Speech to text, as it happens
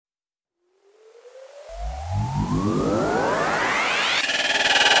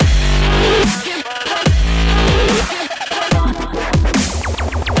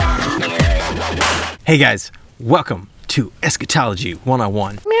Hey guys, welcome to Eschatology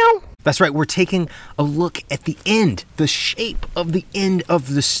 101. Meow. That's right, we're taking a look at the end, the shape of the end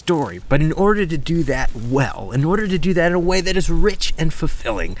of the story. But in order to do that well, in order to do that in a way that is rich and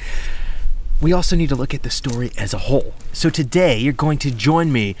fulfilling, we also need to look at the story as a whole. So today, you're going to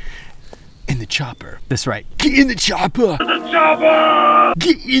join me in the chopper. That's right, get in the chopper! The chopper!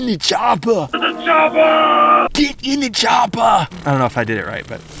 Get in the chopper! The chopper! Get in the chopper! I don't know if I did it right,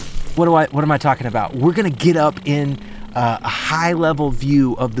 but what am I talking about? We're gonna get up in a high-level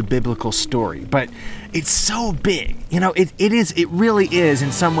view of the biblical story, but it's so big. You know, it really is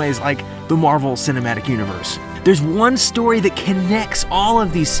in some ways like the Marvel Cinematic Universe. There's one story that connects all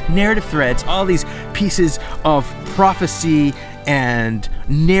of these narrative threads, all these pieces of prophecy and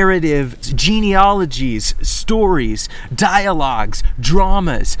narrative, genealogies, stories, dialogues,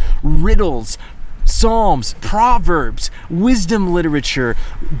 dramas, riddles, Psalms, Proverbs, wisdom literature,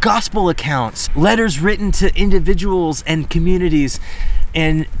 gospel accounts, letters written to individuals and communities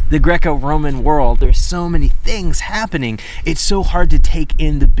in the Greco-Roman world. There's so many things happening. It's so hard to take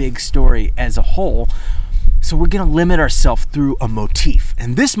in the big story as a whole. So we're going to limit ourselves through a motif.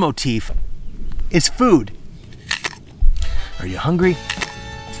 And this motif is food. Are you hungry?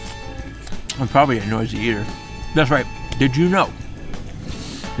 I'm probably a noisy eater. That's right. Did you know?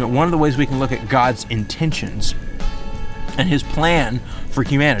 One of the ways we can look at God's intentions and his plan for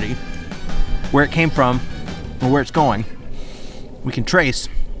humanity, where it came from or where it's going, we can trace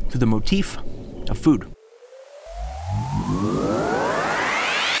to the motif of food.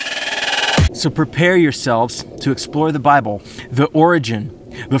 So prepare yourselves to explore the Bible, the origin,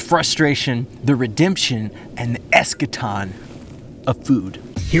 the frustration, the redemption, and the eschaton of food.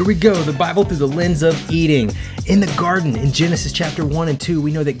 Here we go, the Bible through the lens of eating. In the garden, in Genesis chapter 1 and 2,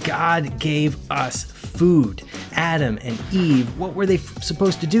 we know that God gave us food. Adam and Eve, what were they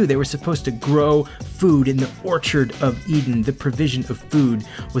supposed to do? They were supposed to grow food in the orchard of Eden. The provision of food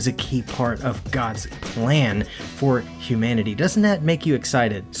was a key part of God's plan for humanity. Doesn't that make you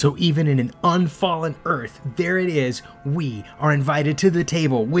excited? So even in an unfallen earth, there it is, we are invited to the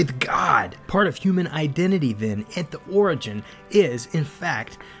table with God. Part of human identity then, at the origin, is in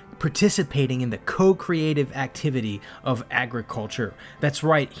fact participating in the co-creative activity of agriculture. That's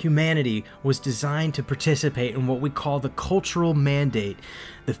right, humanity was designed to participate in what we call the cultural mandate,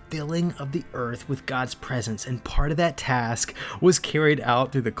 the filling of the earth with God's presence, and part of that task was carried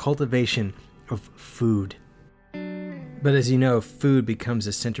out through the cultivation of food. But as you know, food becomes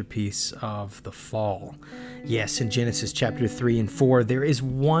a centerpiece of the fall. Yes, in Genesis chapter 3 and 4, there is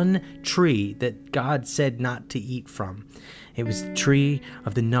one tree that God said not to eat from. It was the tree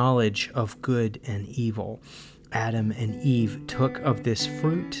of the knowledge of good and evil. Adam and Eve took of this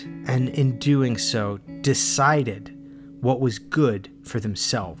fruit, and in doing so, decided what was good for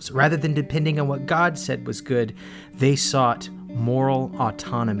themselves. Rather than depending on what God said was good, they sought moral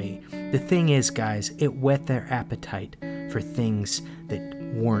autonomy. The thing is, guys, it whet their appetite for things that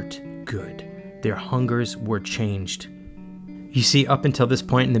weren't good. Their hungers were changed. You see, up until this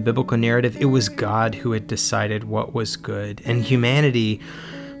point in the biblical narrative, it was God who had decided what was good. And humanity,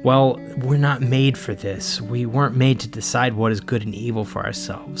 well, we're not made for this. We weren't made to decide what is good and evil for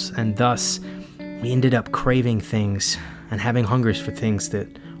ourselves. And thus, we ended up craving things and having hungers for things that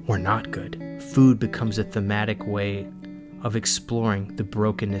were not good. Food becomes a thematic way of exploring the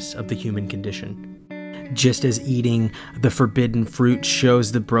brokenness of the human condition. Just as eating the forbidden fruit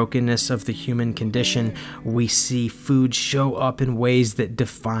shows the brokenness of the human condition, we see food show up in ways that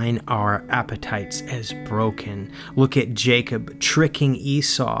define our appetites as broken. Look at Jacob tricking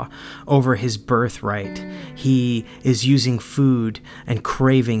Esau over his birthright. He is using food and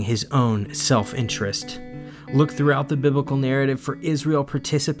craving his own self-interest. Look throughout the biblical narrative for Israel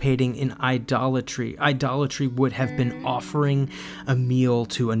participating in idolatry. Idolatry would have been offering a meal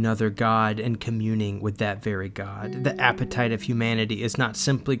to another god and communing with that very god. The appetite of humanity is not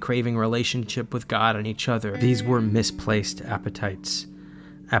simply craving relationship with God and each other. These were misplaced appetites,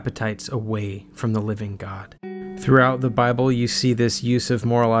 appetites away from the living God. Throughout the Bible, you see this use of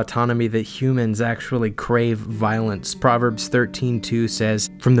moral autonomy that humans actually crave violence. Proverbs 13:2 says,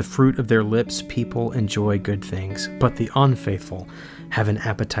 "From the fruit of their lips people enjoy good things, but the unfaithful have an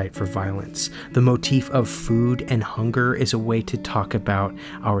appetite for violence." The motif of food and hunger is a way to talk about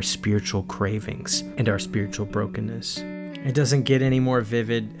our spiritual cravings and our spiritual brokenness. It doesn't get any more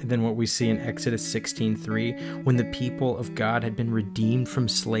vivid than what we see in Exodus 16:3. When the people of God had been redeemed from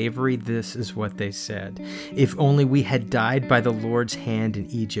slavery, this is what they said. If only we had died by the Lord's hand in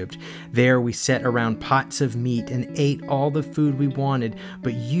Egypt. There we sat around pots of meat and ate all the food we wanted,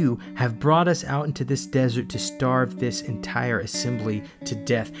 but you have brought us out into this desert to starve this entire assembly to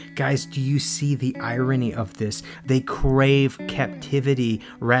death. Guys, do you see the irony of this? They crave captivity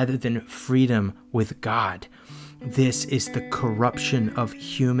rather than freedom with God. This is the corruption of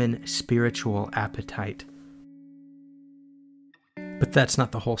human spiritual appetite. But that's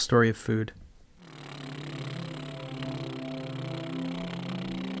not the whole story of food.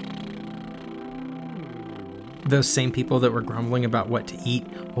 Those same people that were grumbling about what to eat,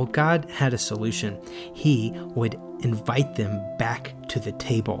 well, God had a solution. He would invite them back to the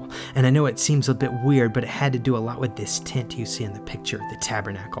table. And I know it seems a bit weird, but it had to do a lot with this tent you see in the picture, the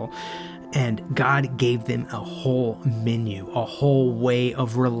tabernacle. And God gave them a whole menu, a whole way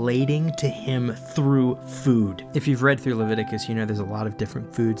of relating to Him through food. If you've read through Leviticus, you know there's a lot of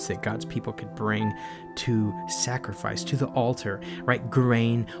different foods that God's people could bring to sacrifice, to the altar, right?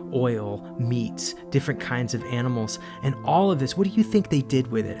 Grain, oil, meats, different kinds of animals. And all of this, what do you think they did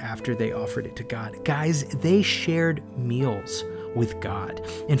with it after they offered it to God? Guys, they shared meals with God.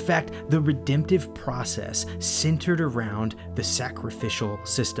 In fact, the redemptive process centered around the sacrificial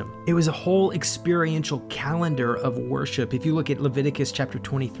system. It was a whole experiential calendar of worship. If you look at Leviticus chapter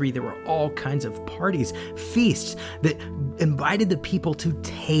 23, there were all kinds of parties, feasts that invited the people to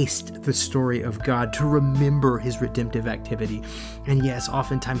taste the story of God, to remember His redemptive activity. And yes,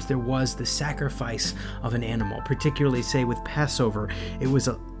 oftentimes there was the sacrifice of an animal, particularly say with Passover. It was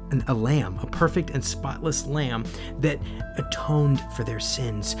a lamb, a perfect and spotless lamb that atoned for their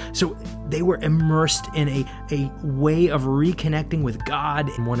sins. So they were immersed in a way of reconnecting with God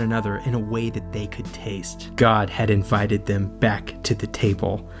and one another in a way that they could taste. God had invited them back to the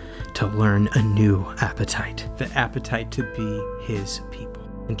table to learn a new appetite, the appetite to be His people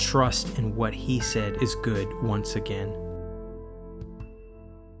and trust in what He said is good once again.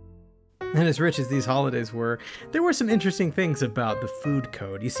 And as rich as these holidays were, there were some interesting things about the food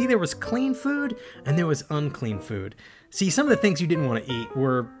code. You see, there was clean food and there was unclean food. See, some of the things you didn't want to eat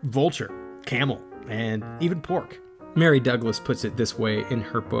were vulture, camel, and even pork. Mary Douglas puts it this way in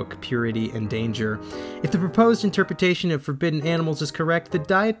her book, Purity and Danger. If the proposed interpretation of forbidden animals is correct, the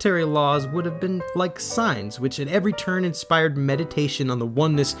dietary laws would have been like signs, which at every turn inspired meditation on the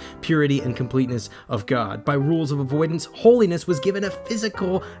oneness, purity, and completeness of God. By rules of avoidance, holiness was given a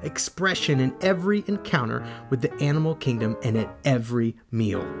physical expression in every encounter with the animal kingdom and at every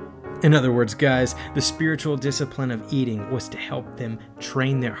meal. In other words, guys, the spiritual discipline of eating was to help them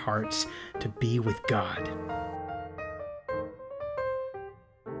train their hearts to be with God.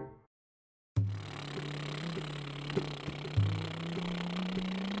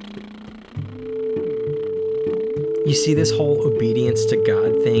 You see, this whole obedience to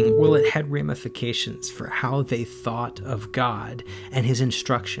God thing, well, it had ramifications for how they thought of God and His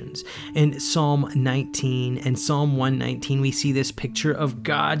instructions. In Psalm 19 and Psalm 119, we see this picture of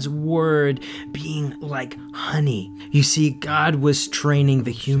God's word being like honey. You see, God was training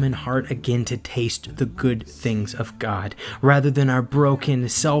the human heart again to taste the good things of God. Rather than our broken,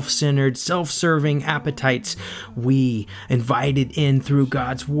 self-centered, self-serving appetites, we, invited in through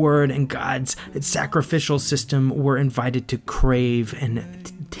God's word and God's sacrificial system, were invited to crave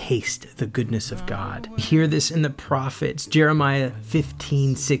and taste the goodness of God. We hear this in the prophets, Jeremiah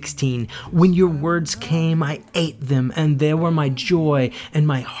 15:16. When your words came, I ate them, and they were my joy and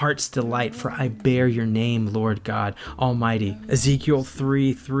my heart's delight, for I bear your name, Lord God Almighty. Ezekiel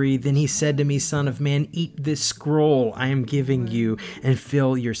 3:3. Then he said to me, Son of man, eat this scroll I am giving you, and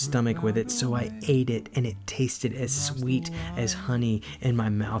fill your stomach with it. So I ate it, and it tasted as sweet as honey in my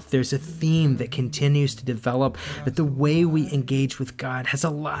mouth. There's a theme that continues to develop, that the way we engage with God has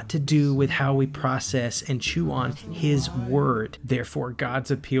a lot to do with how we process and chew on His word. Therefore, God's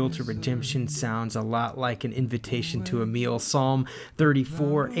appeal to redemption sounds a lot like an invitation to a meal. Psalm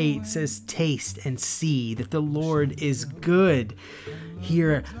 34:8 says, taste and see that the Lord is good.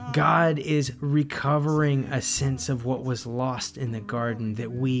 Here, God is recovering a sense of what was lost in the garden,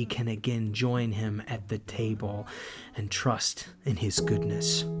 that we can again join Him at the table and trust in His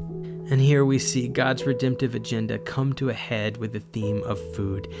goodness. And here we see God's redemptive agenda come to a head with the theme of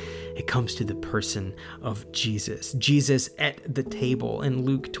food. It comes to the person of Jesus. Jesus at the table in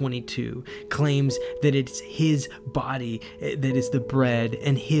Luke 22 claims that it's His body that is the bread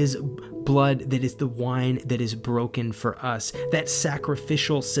and His blood that is the wine that is broken for us. That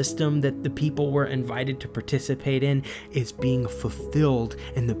sacrificial system that the people were invited to participate in is being fulfilled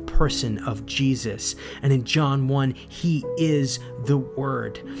in the person of Jesus. And in John 1, he is the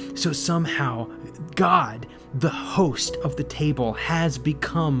Word. So somehow God, the host of the table, has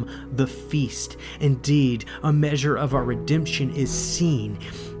become the feast. Indeed, a measure of our redemption is seen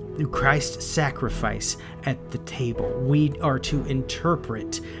through Christ's sacrifice at the table. We are to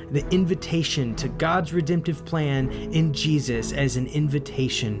interpret the invitation to God's redemptive plan in Jesus as an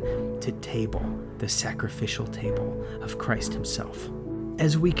invitation to table, the sacrificial table of Christ himself.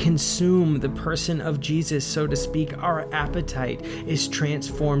 As we consume the person of Jesus, so to speak, our appetite is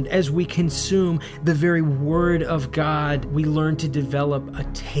transformed. As we consume the very Word of God, we learn to develop a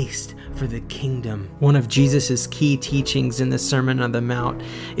taste for the kingdom. One of Jesus's key teachings in the Sermon on the Mount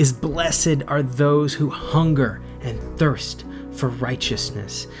is, "Blessed are those who hunger and thirst for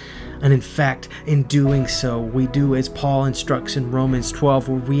righteousness." And in fact, in doing so, we do as Paul instructs in Romans 12,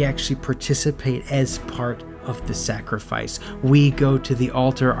 where we actually participate as part of the sacrifice. We go to the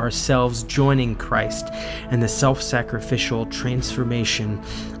altar ourselves, joining Christ in the self-sacrificial transformation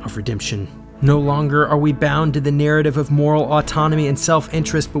of redemption. No longer are we bound to the narrative of moral autonomy and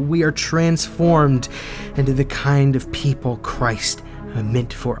self-interest, but we are transformed into the kind of people Christ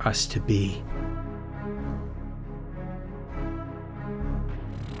meant for us to be.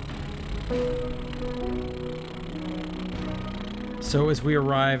 So as we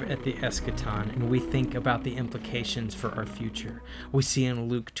arrive at the eschaton and we think about the implications for our future, we see in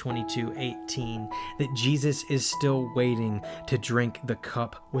Luke 22:18 that Jesus is still waiting to drink the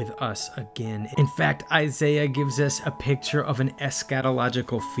cup with us again. In fact, Isaiah gives us a picture of an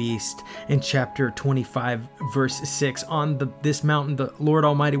eschatological feast in chapter 25, verse 6. On this mountain, the Lord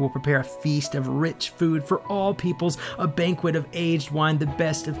Almighty will prepare a feast of rich food for all peoples, a banquet of aged wine, the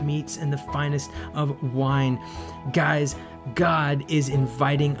best of meats and the finest of wine. Guys, God is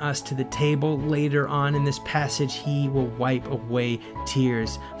inviting us to the table. Later on in this passage, he will wipe away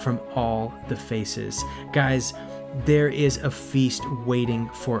tears from all the faces. Guys, there is a feast waiting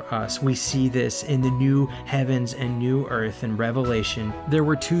for us. We see this in the new heavens and new earth in Revelation. There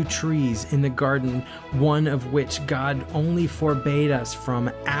were two trees in the garden, one of which God only forbade us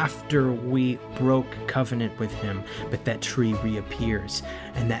from after we broke covenant with him. But that tree reappears,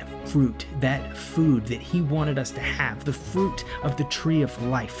 and that fruit, that food that he wanted us to have, the fruit of the tree of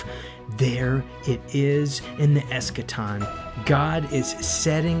life, there it is in the eschaton. God is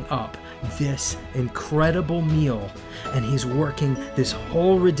setting up this incredible meal, and he's working this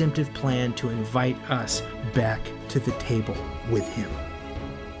whole redemptive plan to invite us back to the table with him.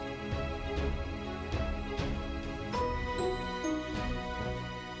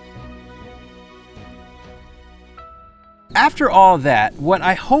 After all that, what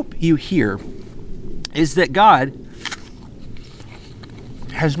I hope you hear is that God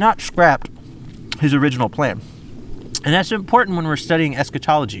has not scrapped his original plan. And that's important when we're studying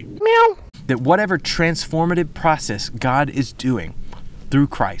eschatology. Meow. That whatever transformative process God is doing through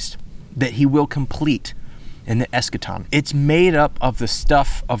Christ, that he will complete in the eschaton, it's made up of the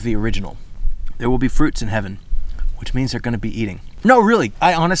stuff of the original. There will be fruits in heaven, which means they're going to be eating. No, really,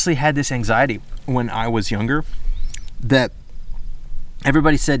 I honestly had this anxiety when I was younger that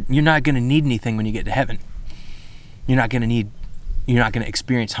everybody said, you're not going to need anything when you get to heaven. You're not going to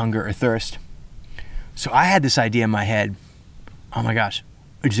experience hunger or thirst. So I had this idea in my head, oh my gosh,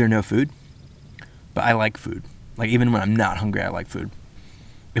 is there no food? But I like food. Like even when I'm not hungry, I like food.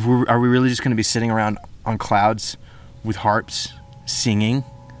 Are we really just going to be sitting around on clouds with harps, singing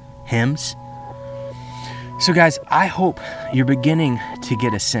hymns? So guys, I hope you're beginning to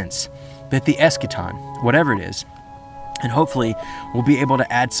get a sense that the eschaton, whatever it is, and hopefully we'll be able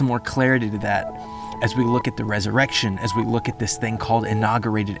to add some more clarity to that as we look at the resurrection, as we look at this thing called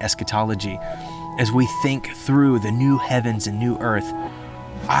inaugurated eschatology, as we think through the new heavens and new earth.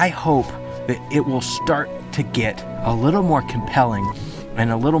 I hope that it will start to get a little more compelling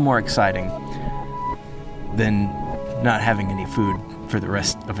and a little more exciting than not having any food for the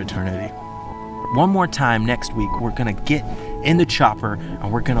rest of eternity. One more time next week, we're going to get in the chopper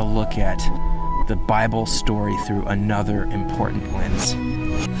and we're going to look at the Bible story through another important lens: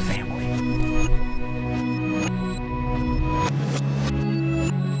 family.